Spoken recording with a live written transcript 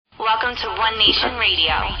welcome to One Nation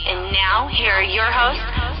Radio. And now, here are your hosts,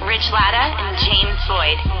 Rich Latta and James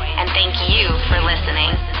Boyd. And thank you for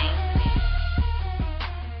listening.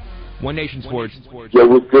 One Nation Sports. Yo,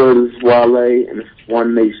 what's good? This is Wale, and this is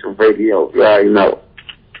One Nation Radio. You already know.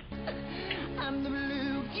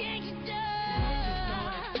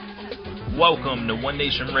 Welcome to One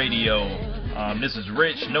Nation Radio. This is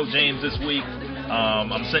Rich, no James this week.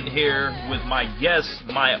 I'm sitting here with my guest,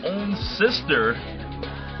 my own sister,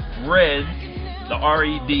 Red, the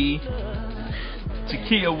R.E.D.,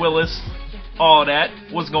 Takia Willis, all that.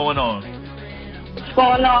 What's going on? What's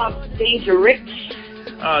going on, Danger Rich?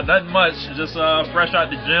 Nothing much. Just fresh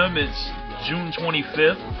out the gym. It's June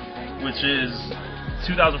 25th, which is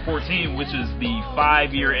 2014, which is the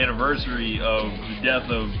 5-year anniversary of the death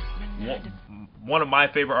of one of my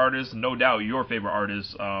favorite artists, no doubt your favorite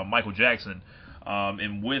artist, Michael Jackson.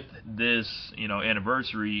 And with this,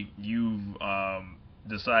 anniversary, you've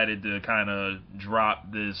decided to kind of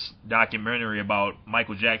drop this documentary about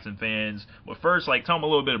Michael Jackson fans. But first, tell them a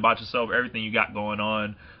little bit about yourself, everything you got going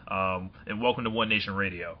on, and welcome to One Nation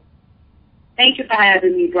Radio. Thank you for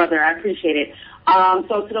having me, brother. I appreciate it.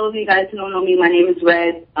 So to those of you guys who don't know me, my name is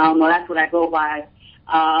Red. Well, that's what I go by.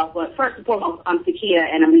 But first and foremost, I'm Takia,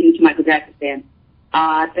 and I'm a huge Michael Jackson fan.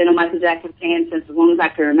 I've been a Michael Jackson fan since as long as I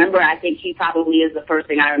can remember. I think he probably is the first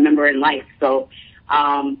thing I remember in life. So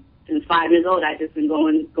since 5 years old, I've just been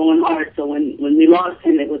going hard. So when we lost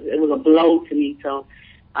him, it was a blow to me. So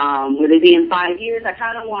with it being 5 years, I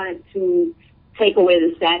kind of wanted to take away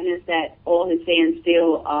the sadness that all his fans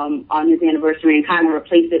feel on his anniversary and kind of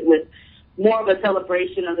replace it with more of a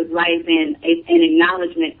celebration of his life and an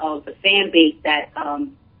acknowledgement of the fan base that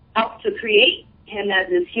helped to create him as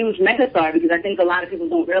this huge megastar, because I think a lot of people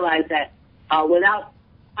don't realize that without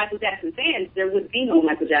Michael Jackson fans, there would be no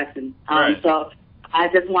Michael Jackson. Right. So I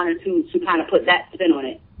just wanted to kind of put that spin on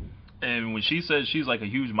it. And when she says she's like a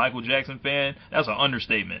huge Michael Jackson fan, that's an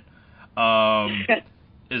understatement.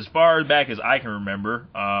 As far back as I can remember,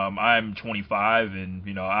 I'm 25,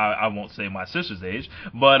 and I won't say my sister's age,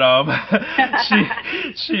 but I've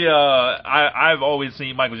always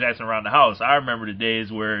seen Michael Jackson around the house. I remember the days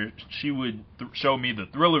where she would show me the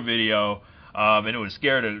Thriller video, and it would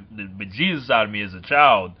scare the bejesus out of me as a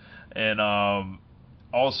child. And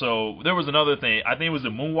also, there was another thing. I think it was the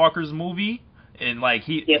Moonwalkers movie. And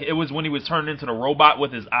it was when he was turned into the robot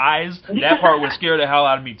with his eyes. That part would scare the hell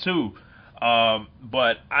out of me too.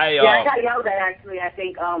 But I got yelled at actually. I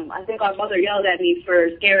think our mother yelled at me for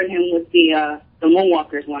scaring him with the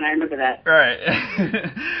Moonwalkers one. I remember that. Right.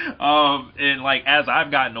 And as I've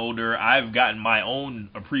gotten older, I've gotten my own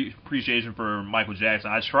appreciation for Michael Jackson.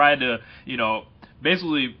 I tried to,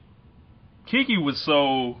 basically, Kiki was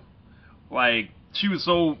so she was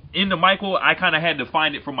so into Michael. I kind of had to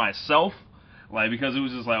find it for myself. Because it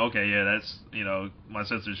was just okay, yeah, that's, my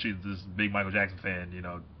sister, she's this big Michael Jackson fan,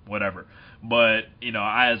 whatever. But,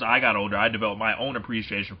 as I got older, I developed my own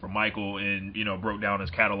appreciation for Michael and, broke down his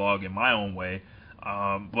catalog in my own way.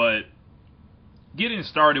 But getting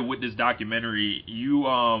started with this documentary, you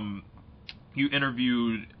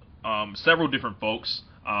interviewed several different folks.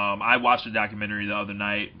 I watched the documentary the other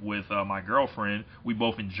night with my girlfriend. We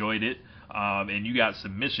both enjoyed it. And you got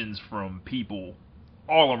submissions from people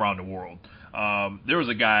all around the world. There was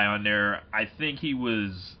a guy on there, I think it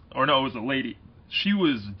was a lady. She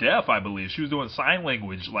was deaf, I believe. She was doing sign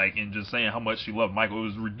language, and just saying how much she loved Michael. It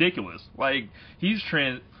was ridiculous. He's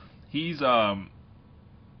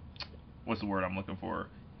what's the word I'm looking for?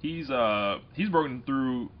 He's broken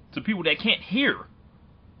through to people that can't hear.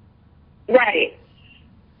 Right.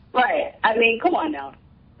 I mean, come on now.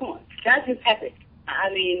 Come on. That's just epic. I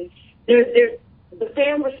mean, there's the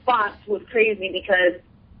fan response was crazy because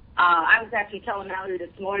I was actually telling Mallory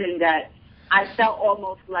this morning that I felt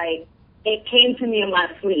almost like it came to me in my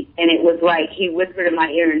sleep, and it was like he whispered in my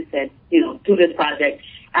ear and said, do this project.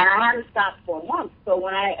 And I had to stop for a month. So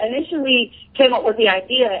when I initially came up with the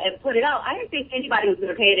idea and put it out, I didn't think anybody was going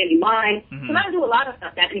to pay it any mind. Because I do a lot of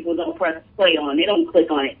stuff that people don't press play on. They don't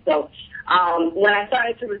click on it. So when I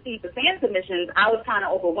started to receive the fan submissions, I was kind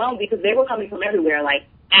of overwhelmed because they were coming from everywhere, like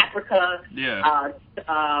Africa,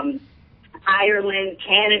 Ireland,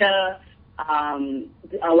 Canada.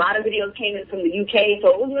 A lot of videos came in from the UK, so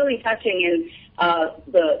it was really touching. And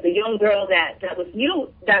the young girl that was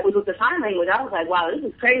mute, that was with the sign language, I was like, wow, this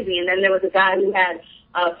is crazy. And then there was a guy who had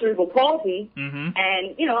cerebral palsy,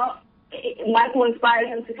 and Michael inspired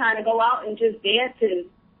him to kind of go out and just dance and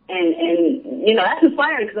that's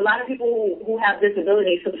inspiring because a lot of people who have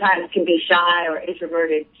disabilities sometimes can be shy or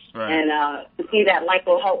introverted, and to see that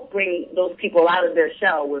Michael helped bring those people out of their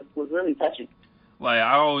shell was really touching.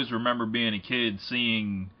 I always remember being a kid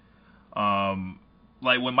seeing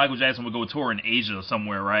Like when Michael Jackson would go tour in Asia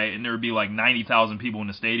somewhere, right? And there would be like 90,000 people in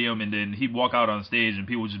the stadium, and then he'd walk out on stage and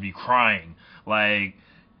people would just be crying. Like,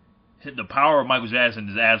 the power of Michael Jackson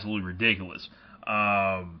is absolutely ridiculous.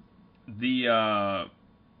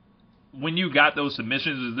 When you got those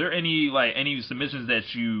submissions, is there any submissions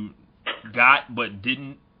that you got but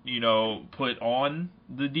didn't, put on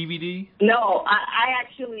the DVD? No, I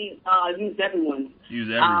actually used everyone.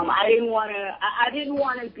 I didn't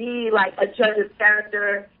want to be like a judge's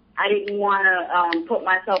character. I didn't want to put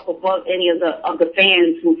myself above any of the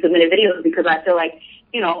fans who submitted videos, because I feel like,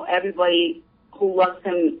 everybody who loves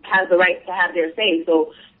him has the right to have their say.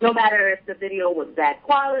 So no matter if the video was bad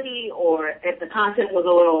quality or if the content was a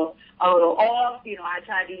little off, I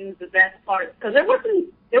tried to use the best parts, because there was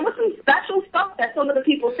some special stuff that some of the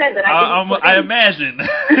people said that I imagine. I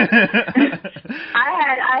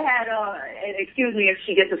had and excuse me if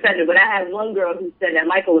she gets offended, but I had one girl who said that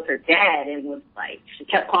Michael was her dad, and was like, she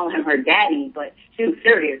kept calling him her daddy, but she was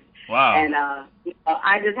serious. Wow. And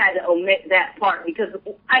I just had to omit that part, because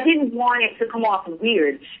I didn't want it to come off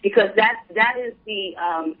weird, because that is the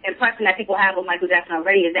impression that people have of Michael Jackson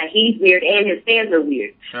already, is that he's weird and his fans are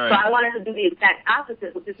weird. Right. So I wanted to do the exact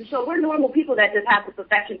opposite, which is to show we're normal people that just have the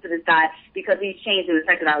perfection to this guy because he's changed and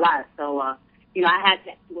affected our lives. So, I had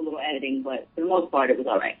to do a little editing, but for the most part, it was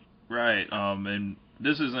all right. Right. And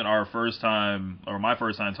this isn't our first time, or my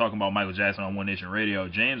first time, talking about Michael Jackson on One Nation Radio.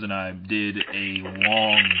 James and I did a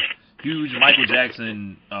long, huge Michael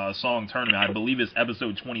Jackson song tournament. I believe it's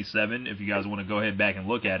episode 27, if you guys want to go ahead back and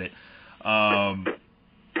look at it,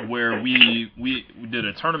 where we did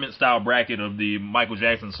a tournament-style bracket of the Michael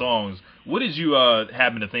Jackson songs. What did you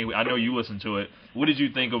happen to think? I know you listened to it. What did you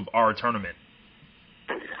think of our tournament?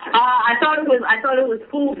 I thought it was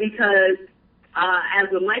cool, because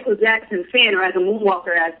as a Michael Jackson fan, or as a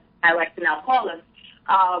moonwalker, as I like to now call us,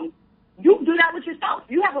 you do that with yourself.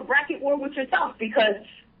 You have a bracket war with yourself, because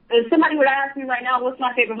if somebody would ask me right now, what's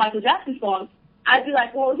my favorite Michael Jackson song, I'd be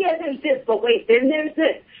like, well, yeah, there's this, but wait, then there's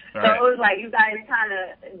this. All so right. It was like, you guys kind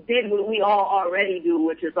of did what we all already do,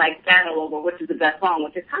 which is like battle over which is the best song,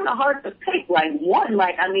 which is kind of hard to pick.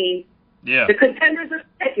 Yeah. The contenders are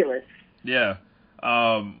ridiculous. Yeah.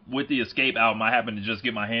 With the Escape album, I happened to just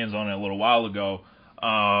get my hands on it a little while ago.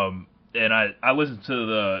 And I listened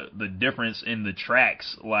to the difference in the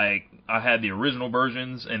tracks. Like, I had the original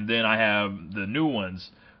versions, and then I have the new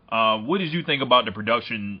ones. What did you think about the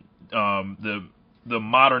production, the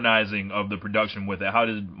modernizing of the production with it? How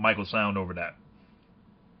did Michael sound over that?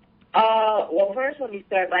 Well, first let me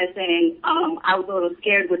start by saying I was a little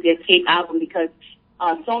scared with the Escape album, because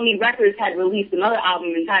Sony Records had released another album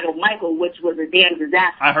entitled Michael, which was a damn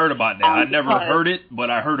disaster. I heard about that. I never heard it, but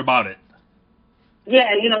I heard about it.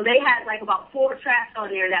 Yeah, they had like about 4 tracks on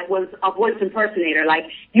there that was a voice impersonator. Like,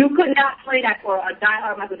 you could not play that for a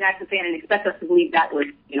diehard Michael Jackson fan and expect us to believe that was,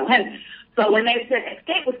 him. So when they said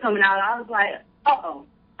Escape was coming out, I was like, uh-oh.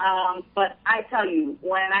 But I tell you,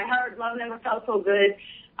 when I heard Love Never Felt So Good,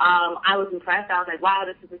 I was impressed. I was like, wow,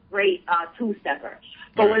 this is a great two-stepper.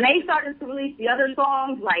 But when they started to release the other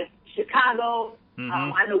songs, like Chicago,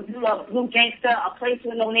 I Know You Love Blue Gangsta, A Place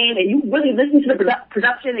With No Name, and you really listen to the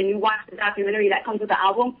production and you watch the documentary that comes with the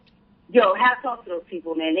album, hats off to those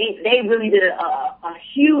people, man. They really did a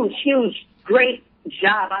huge, great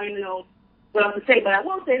job. I don't even know what else to say, but I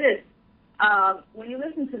will say this. When you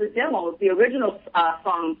listen to the demos, the original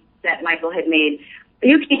songs that Michael had made,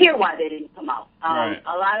 you can hear why they didn't come out. Right.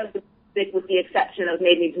 A lot of the music, with the exception of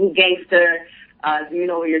maybe Blue Gangster, Do You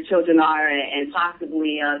Know Where Your Children Are, and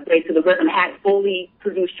possibly Straight to the Rhythm, had fully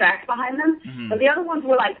produced tracks behind them. Mm-hmm. But the other ones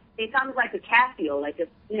were like, they sounded like a Casio, like a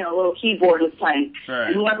little keyboard was playing. Right.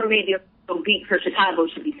 And whoever made the beat for Chicago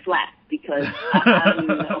should be slapped, because I don't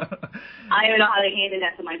even know. I don't even know how they handed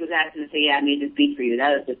that to Michael Jackson and say, yeah, I made this beat for you.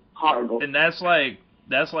 That was just horrible. And that's like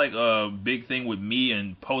a big thing with me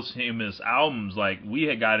and posthumous albums. Like, we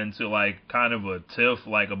had got into like kind of a tiff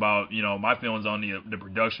like about my feelings on the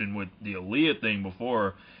production with the Aaliyah thing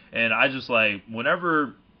before, and I just like,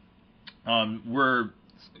 whenever we're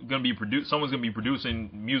gonna be someone's gonna be producing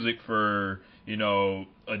music for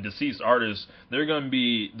a deceased artist, they're gonna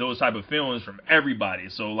be those type of feelings from everybody.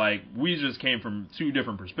 So like, we just came from 2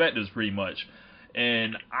 different perspectives pretty much.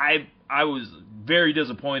 And I was very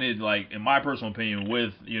disappointed, like, in my personal opinion,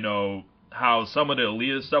 with, how some of the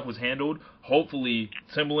Aaliyah stuff was handled. Hopefully,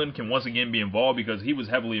 Timbaland can once again be involved, because he was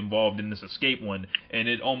heavily involved in this Escape one. And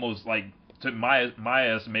it almost, like, to my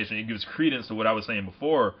estimation, it gives credence to what I was saying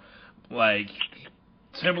before. Like,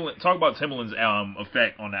 talk about Timbaland's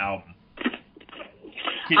effect on the album.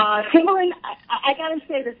 Timbaland, I gotta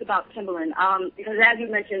say this about Timbaland, because as you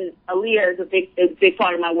mentioned, Aaliyah is a big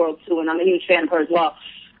part of my world too, and I'm a huge fan of her as well.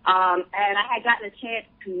 And I had gotten a chance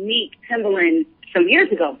to meet Timbaland some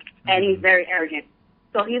years ago, and he's very arrogant.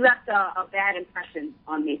 So he left a bad impression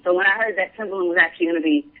on me. So when I heard that Timbaland was actually going to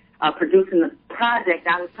be producing the project,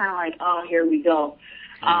 I was kind of like, oh, here we go.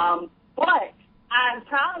 But I'm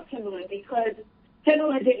proud of Timbaland because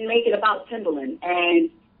Timbaland didn't make it about Timbaland. And,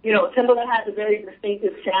 you know, Timbaland has a very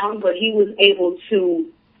distinctive sound, but he was able to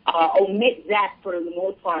omit that for the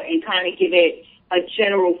most part and kind of give it a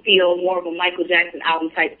general feel, more of a Michael Jackson album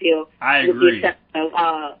type feel. I agree.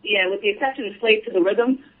 With the exception of Slave to the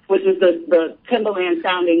Rhythm, which was the Timbaland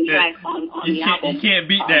sounding track on the album. You can't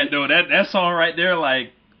beat that though. That song right there,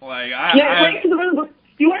 Slave to the Rhythm.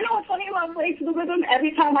 You want to know what's funny about Slave to the Rhythm?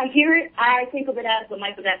 Every time I hear it, I think of it as the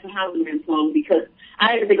Michael Jackson hologram song because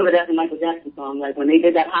I didn't think of it as a Michael Jackson song. Like when they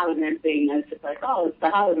did that hologram thing, I was just like, oh, it's the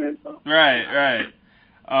hologram song. Right.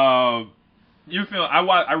 I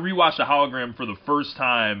rewatched the hologram for the first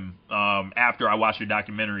time after I watched your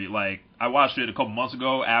documentary. Like I watched it a couple months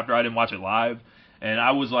ago after I didn't watch it live, and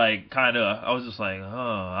I was like, I was just like, oh,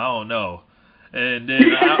 I don't know. And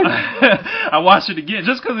then I watched it again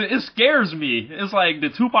just because it scares me. It's like the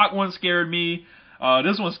Tupac one scared me.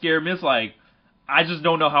 This one scared me. It's like I just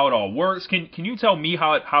don't know how it all works. Can you tell me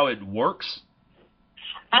how it works?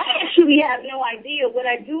 I actually have no idea. What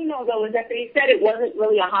I do know, though, is that they said it wasn't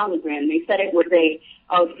really a hologram. They said it was a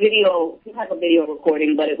video, some type of video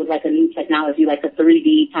recording, but it was like a new technology, like a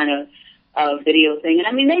 3D kind of video thing. And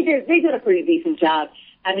I mean, they did a pretty decent job.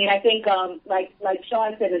 I mean, I think, like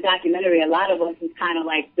Sean said in the documentary, a lot of us is kind of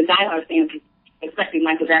like the diehard fans expecting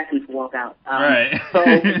Michael Jackson to walk out. Right. So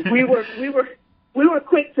we were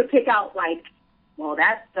quick to pick out like, well,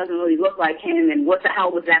 that doesn't really look like him, and what the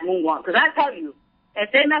hell was that moonwalk? Because I tell you,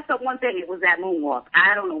 if they messed up one thing, it was that moonwalk.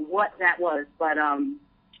 I don't know what that was, but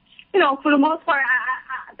you know, for the most part,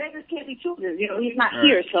 beggars can't be choosers. You know, he's not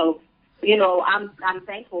here, so you know, I'm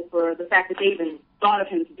thankful for the fact that they even thought of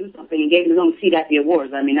him to do something and gave him his own seat at the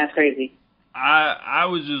awards. I mean, that's crazy. I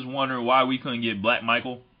was just wondering why we couldn't get Black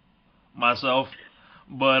Michael myself,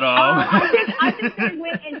 but I think they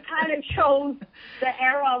went and kind of chose the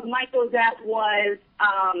era of Michael that was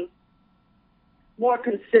more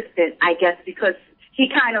consistent, I guess, because he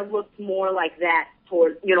kind of looked more like that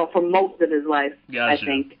towards, you know, for most of his life. Gotcha. I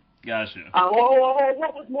think. Gotcha. Or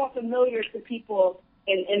what was more familiar to people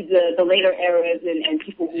in the later eras and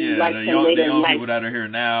people who liked him later in life. The young people that are here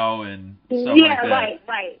now and stuff like that. Yeah, right.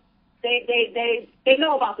 They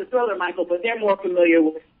know about the Thriller Michael, but they're more familiar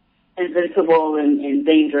with Invincible and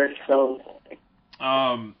Dangerous. So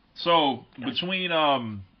between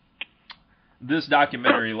this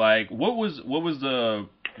documentary, like what was the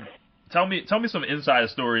tell me some inside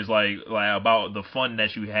stories like about the fun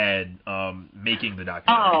that you had making the documentary.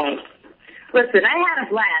 Oh, listen, I had a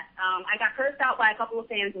blast. I got cursed out by a couple of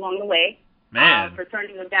fans along the way. Man. For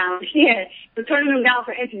turning them down. Yeah, for turning them down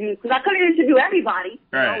for interviews because I couldn't interview everybody.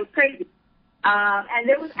 Right. You know, it was crazy. And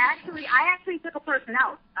there was I actually took a person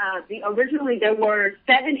out. Originally there were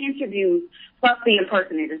 7 interviews plus the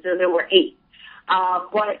impersonators, so there were 8.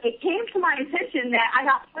 But it came to my attention that I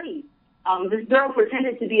got played. This girl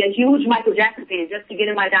pretended to be a huge Michael Jackson fan just to get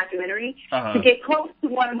in my documentary, to get close to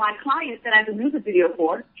one of my clients that I did a music video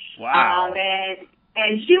for. Wow.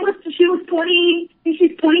 And she was 20,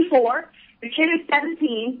 she's 24. The kid is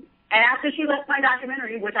 17. And after she left my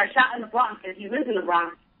documentary, which I shot in the Bronx, and she lives in the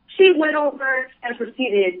Bronx, she went over and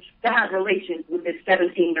proceeded to have relations with this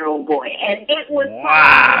 17-year-old boy. And it was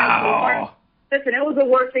wow. Listen, it was the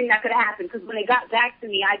worst thing that could have happened because when it got back to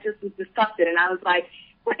me, I just was disgusted. And I was like,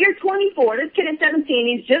 well, you're 24. This kid is 17.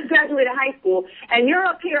 He's just graduated high school. And you're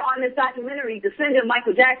up here on this documentary defending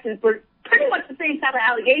Michael Jackson for pretty much the same type of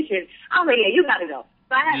allegation. I'm like, yeah, you got to go.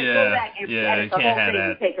 So I had to go back and edit the whole thing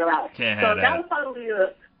and take her out. That was probably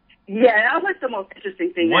that was the most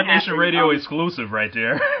interesting thing. One Nation Radio exclusive right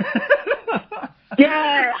there.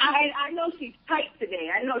 Yeah, I know she's tight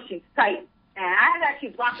today. I know she's tight. And I had actually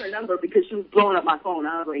blocked her number because she was blowing up my phone.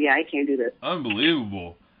 I was like, yeah, I can't do this.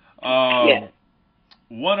 Unbelievable. Yeah.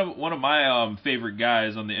 One of my favorite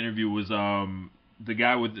guys on the interview was the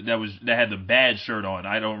guy that had the bad shirt on.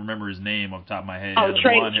 I don't remember his name off the top of my head. Oh,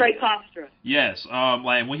 Trey Kostra. Yes.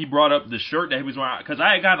 Like when he brought up the shirt that he was wearing, because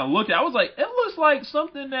I had gotten a look at it, I was like, it looks like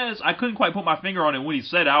something I couldn't quite put my finger on it when he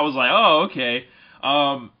said it. I was like, oh, okay.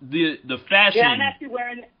 The fashion. Yeah,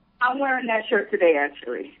 I'm wearing that shirt today,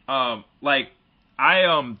 actually. Like I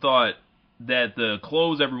thought that the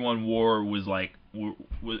clothes everyone wore was like.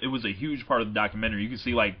 It was a huge part of the documentary. You can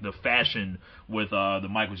see like the fashion with the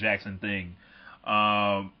Michael Jackson thing.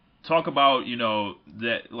 talk about, you know,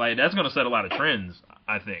 that like that's gonna set a lot of trends,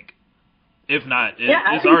 I think. If not,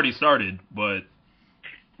 it's already started, but.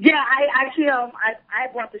 Yeah, I actually I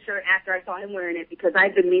bought the shirt after I saw him wearing it because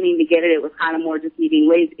I've been meaning to get it. It was kind of more just me being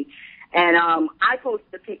lazy. And I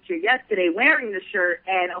posted a picture yesterday wearing the shirt,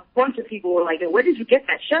 and a bunch of people were like, "Where did you get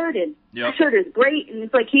that shirt?" And that shirt is great. And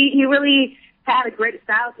it's like he really had a great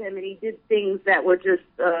style to him, and he did things that were just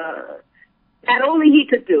that only he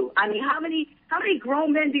could do. I mean, how many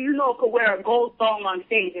grown men do you know could wear a gold thong on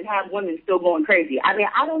stage and have women still going crazy? I mean,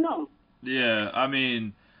 I don't know. Yeah, I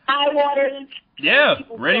mean. High waters. Yeah,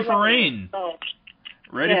 ready for rain.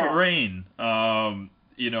 Ready for rain.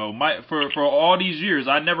 You know, for all these years,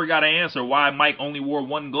 I never got an answer why Mike only wore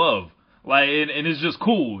one glove. Like, and it's just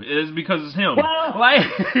cool. It's because it's him. Well, like,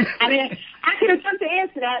 I mean, I can attempt to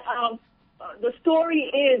answer that. The story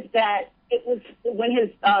is that it was when his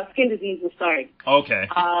skin disease was starting. Okay.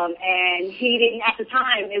 And he didn't, at the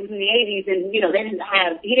time, it was in the 80s, and, you know,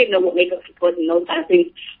 he didn't know what makeup he put and those kind of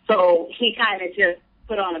things. So he kind of just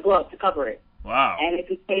put on a glove to cover it. Wow. And it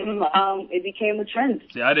became a trend.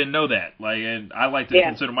 See, I didn't know that. Like, and I like to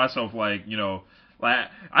consider myself like, you know, like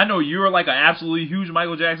I know you're like an absolutely huge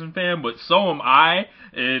Michael Jackson fan, but so am I,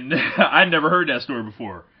 and I never heard that story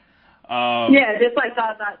before. Yeah, just like the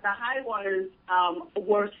high waters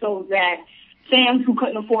were so that fans who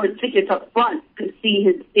couldn't afford tickets up front could see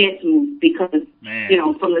his dance moves because, you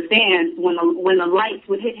know, from the stands, when the lights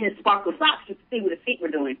would hit his sparkle socks, you could see what his feet were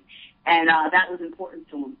doing. And that was important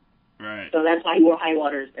to him. Right. So that's why he wore high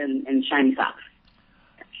waters and shiny socks.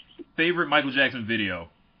 Favorite Michael Jackson video?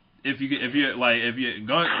 If you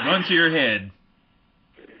gun to your head.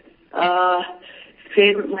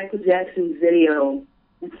 Favorite Michael Jackson video?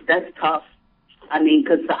 That's tough. I mean,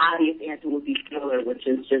 because the obvious answer would be Thriller, which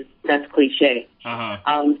is that's cliche.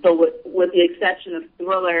 So with the exception of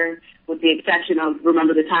Thriller, with the exception of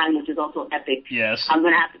Remember the Time, which is also epic. Yes. I'm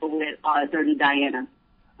gonna have to go with Dirty Diana.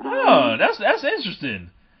 That's interesting.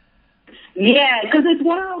 Yeah, because it's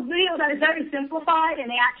one of those videos that is very simplified, and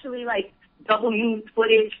they actually like double use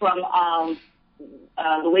footage from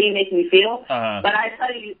The Way You Make Me Feel. But I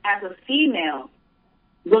tell you, as a female,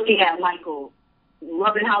 looking at Michael,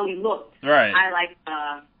 loving how he looked, right. I like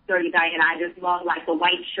Dirty Diana. I just love like the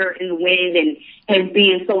white shirt in the wind and him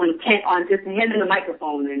being so intent on just him and the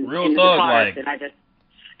microphone and real and thug the guitars. like.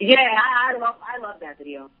 And I love that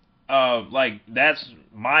video. Like that's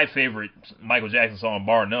my favorite Michael Jackson song,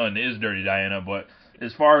 bar none, is Dirty Diana. But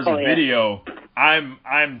as far as the video,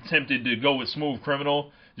 I'm tempted to go with Smooth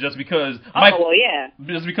Criminal just because.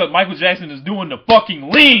 Just because Michael Jackson is doing the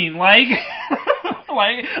fucking lean, like.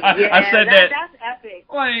 I said that. That's epic.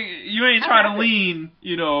 Like you ain't trying to lean,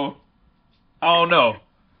 you know. I don't know.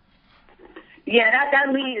 Yeah,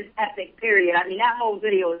 that lean is epic. Period. I mean, that whole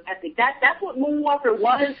video is epic. That's what Moonwalker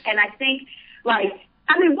was, and I think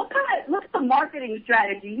what's the marketing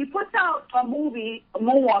strategy? He puts out a movie,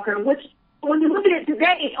 Moonwalker, which when you look at it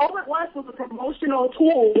today, all it was a promotional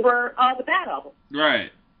tool for the Bad album. Right.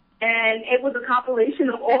 And it was a compilation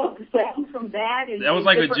of all of the songs from Bad. And that was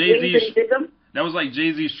like a Jay-Z. That was like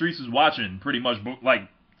Jay-Z Streets Is Watching, pretty much, like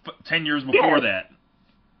 10 years before that.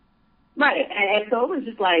 Right, and so it was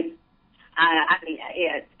just like,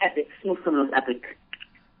 it's epic. Smooth Criminal is epic.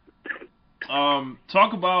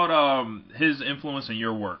 Talk about his influence in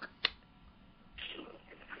your work.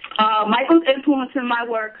 Michael's influence in my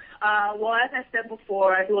work, well, as I said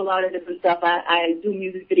before, I do a lot of different stuff. I do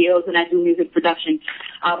music videos and I do music production,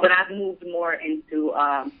 but I've moved more into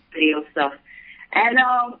video stuff. And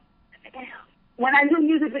when I do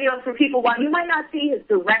music videos for people, while you might not see his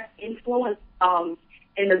direct influence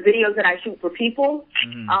in the videos that I shoot for people,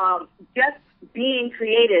 just being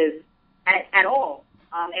creative at all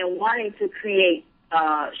and wanting to create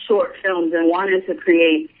short films and wanting to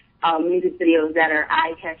create music videos that are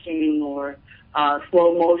eye-catching or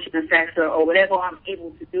slow motion effects or whatever I'm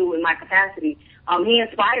able to do in my capacity, he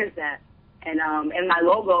inspires that. And in my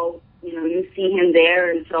logo, you know, you see him there,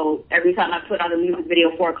 and so every time I put out a music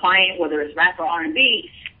video for a client, whether it's rap or R&B,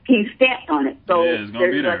 he's stamped on it. So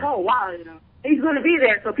they're like, oh, wow, you know, he's going to be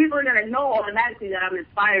there. So people are going to know automatically that I'm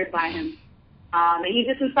inspired by him. And he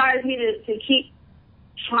just inspires me to keep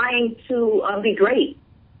trying to be great,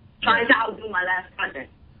 trying to outdo my last project.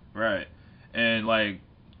 Right. And, like,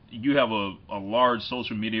 you have a large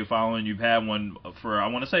social media following. You've had one for, I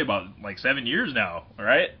want to say, about, like, 7 years now,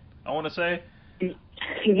 right? I want to say.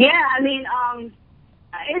 Yeah, I mean,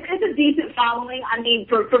 it's a decent following. I mean,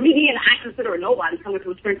 for me being, I consider a nobody coming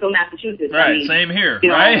from Springfield, Massachusetts. Right, I mean, same here, you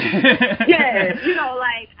know, right? Yeah, you know,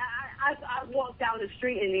 like, I've walked down the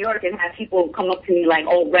street in New York and had people come up to me like,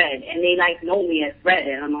 "Oh, Red," and they like know me as Red,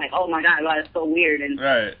 and I'm like, "Oh my God, that's so weird." And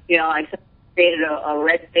right. you know, I created a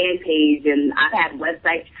Red fan page, and I've had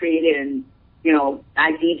websites created, and you know,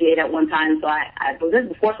 I DJ'd at one time, so this is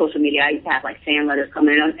before social media. I used to have like fan letters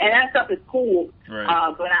coming in, and that stuff is cool.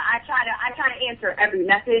 Right. But I try to answer every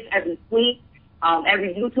message, every tweet,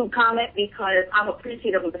 every YouTube comment, because I'm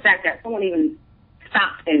appreciative of the fact that someone even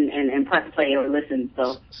stopped and pressed play or listened.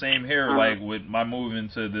 So same here. Like with my move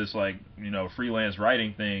into this, like, you know, freelance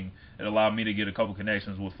writing thing, it allowed me to get a couple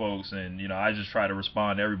connections with folks, and you know, I just try to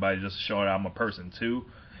respond to everybody just to show that I'm a person too.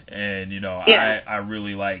 And, you know, yeah. I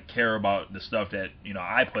really, like, care about the stuff that, you know,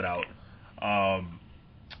 I put out.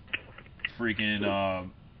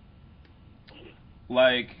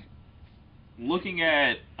 Like, looking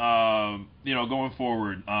at, you know, going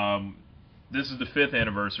forward, this is the 5th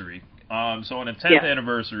anniversary. So on the 10th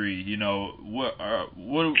anniversary, you know,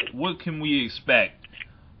 what can we expect,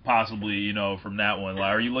 possibly, you know, from that one? Like,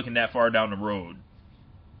 are you looking that far down the road?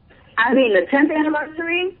 I mean, the 10th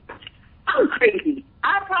anniversary, I'm crazy.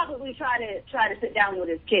 I'd probably try to sit down with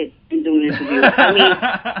his kids and do an interview. I mean,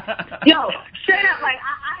 yo, straight up, like,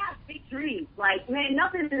 I have big dreams. Like, man,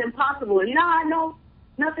 nothing is impossible. You know how I know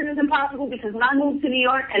nothing is impossible? Because when I moved to New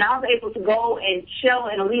York and I was able to go and chill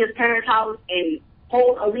in Aaliyah's parents' house and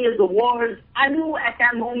hold Aaliyah's awards, I knew at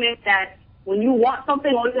that moment that when you want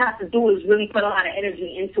something, all you have to do is really put a lot of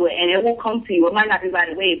energy into it, and it will come to you. It might not be right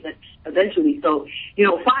away, but eventually. So, you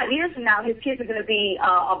know, 5 years from now, his kids are going to be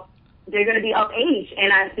they're going to be of age,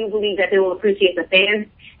 and I do believe that they will appreciate the fans,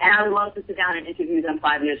 and I would love to sit down and interview them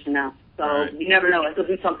 5 years from now. So right. You never know. It could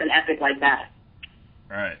be something epic like that.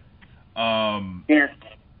 Right. Yeah.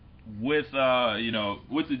 With you know,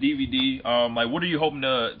 with the DVD, like, what are you hoping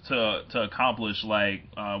to accomplish, like,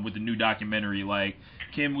 with the new documentary? Like,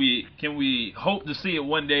 can we hope to see it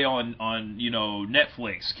one day on you know,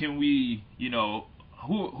 Netflix? Can we, you know,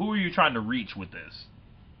 who are you trying to reach with this?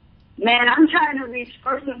 Man, I'm trying to reach,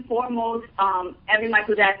 first and foremost, every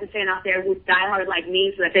Michael Jackson fan out there who's diehard like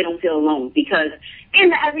me, so that they don't feel alone. Because in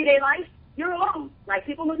the everyday life, you're alone. Like,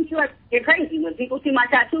 people look at you like you're crazy. When people see my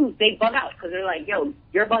tattoos, they bug out because they're like, yo,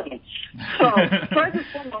 you're bugging. So, first and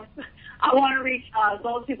foremost, I want to reach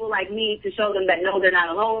those people like me to show them that, no, they're not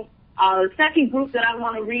alone. The second group that I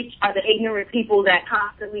want to reach are the ignorant people that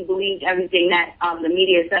constantly believe everything that the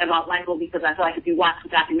media said about Michael, because I feel like if you watch the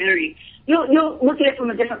documentary, you'll look at it from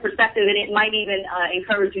a different perspective, and it might even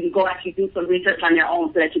encourage you to go actually do some research on your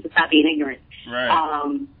own so that you can stop being ignorant.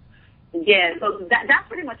 Right. Yeah, so that's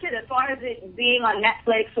pretty much it. As far as it being on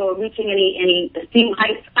Netflix or reaching any esteemed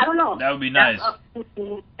heights, I don't know. That would be nice. It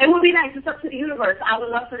would be nice. It's up to the universe. I would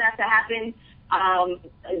love for that to happen.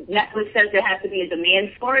 Netflix says there has to be a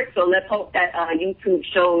demand for it, so let's hope that YouTube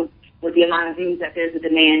shows with the amount of views that there's a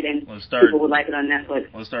demand and people would like it on Netflix.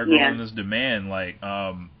 Let's start growing this demand. Like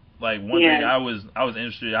one thing I was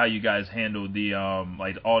interested in how you guys handled the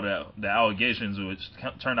like all the allegations, which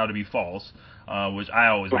turned out to be false, which I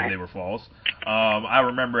always knew they were false. I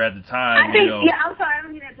remember at the time, I think, you know. Yeah, I'm sorry, I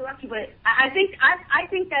don't mean to interrupt you, but I think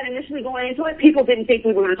that initially going into it, people didn't think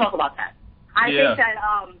we were going to talk about that. I think that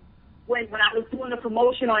when I was doing the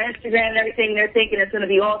promotion on Instagram and everything, they're thinking it's going to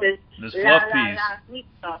be all this sweet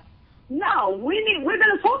stuff. No, we're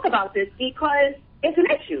going to talk about this because it's an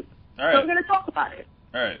issue. All right. So we're going to talk about it.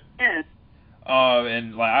 All right. Yeah.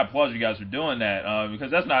 And like, I applaud you guys for doing that,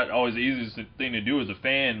 because that's not always the easiest thing to do as a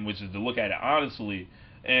fan, which is to look at it honestly.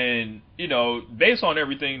 And, you know, based on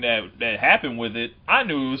everything that happened with it, I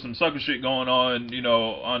knew there was some sucker shit going on, you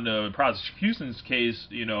know, on the prosecution's case,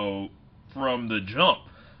 you know, from the jump.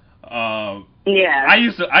 Yeah. I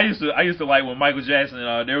used to like when Michael Jackson,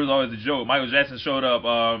 there was always a joke. Michael Jackson showed up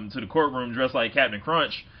to the courtroom dressed like Captain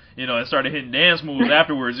Crunch, you know, and started hitting dance moves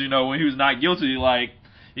afterwards, you know, when he was not guilty, like,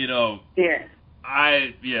 you know. Yeah.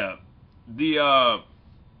 The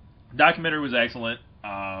documentary was excellent.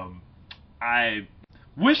 I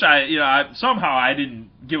wish somehow I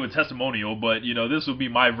didn't give a testimonial, but, you know, this will be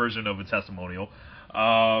my version of a testimonial.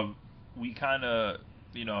 We kind of,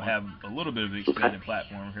 you know, have a little bit of an expanded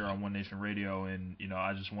platform here on One Nation Radio, and, you know,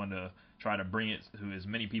 I just wanted to try to bring it to as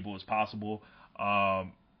many people as possible.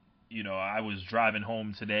 You know, I was driving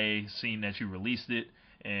home today, seeing that you released it,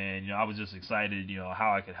 and, you know, I was just excited, you know,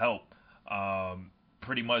 how I could help.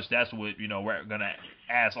 Pretty much that's what, you know, we're going to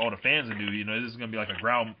ask all the fans to do. You know, this is going to be like a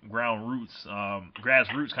ground roots,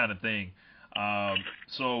 grassroots kind of thing.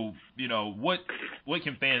 So, you know, what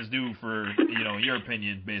can fans do for, you know, in your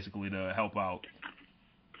opinion, basically, to help out?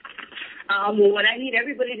 What I need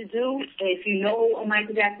everybody to do, if you know a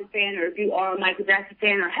Michael Jackson fan, or if you are a Michael Jackson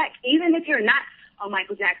fan, or heck, even if you're not a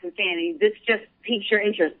Michael Jackson fan and this just piques your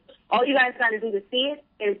interest, All you guys got to do to see it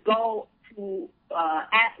is go to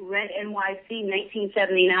at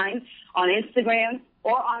RedNYC1979 on Instagram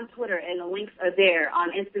or on Twitter, and the links are there.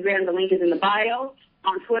 On Instagram, the link is in the bio.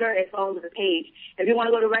 On Twitter, it's all over the page. If you want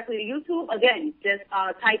to go directly to YouTube, again, just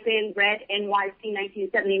type in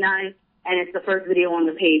RedNYC1979, and it's the first video on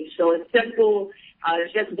the page. So it's simple.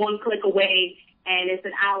 It's just one click away, and it's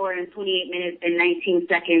an hour and 28 minutes and 19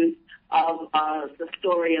 seconds of the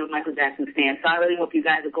story of Michael Jackson's fans. So I really hope you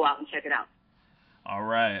guys will go out and check it out. All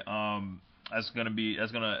right. That's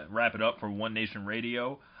gonna wrap it up for One Nation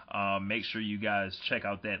Radio. Make sure you guys check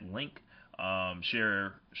out that link.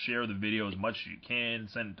 Share the video as much as you can.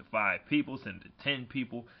 Send it to 5 people. Send it to 10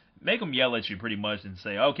 people. Make them yell at you pretty much and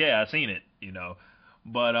say, "Okay, I seen it."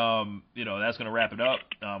 But that's gonna wrap it up.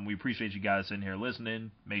 We appreciate you guys sitting here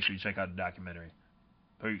listening. Make sure you check out the documentary.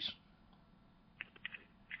 Peace.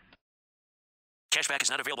 Cashback is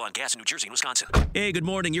not available on gas in New Jersey and Wisconsin. Hey, good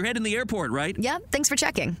morning. You're heading to the airport, right? Yep, thanks for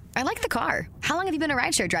checking. I like the car. How long have you been a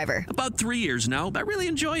rideshare driver? About 3 years now. I really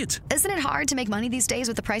enjoy it. Isn't it hard to make money these days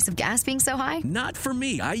with the price of gas being so high? Not for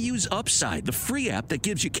me. I use Upside, the free app that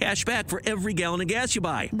gives you cash back for every gallon of gas you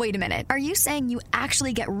buy. Wait a minute. Are you saying you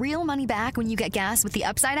actually get real money back when you get gas with the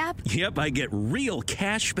Upside app? Yep, I get real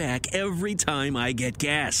cash back every time I get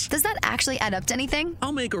gas. Does that actually add up to anything?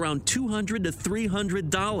 I'll make around $200 to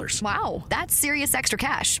 $300. Wow, that's serious extra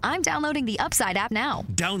cash. I'm downloading the Upside app now.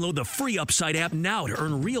 Download the free Upside app now to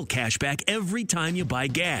earn real cash back every time you buy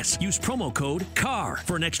gas. Use promo code CAR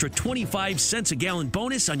for an extra 25 cents a gallon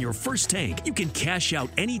bonus on your first tank. You can cash out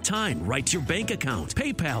anytime right to your bank account,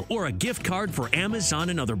 PayPal, or a gift card for Amazon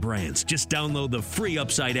and other brands. Just download the free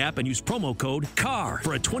Upside app and use promo code CAR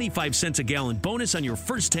for a 25 cents a gallon bonus on your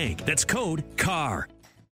first tank. That's code CAR.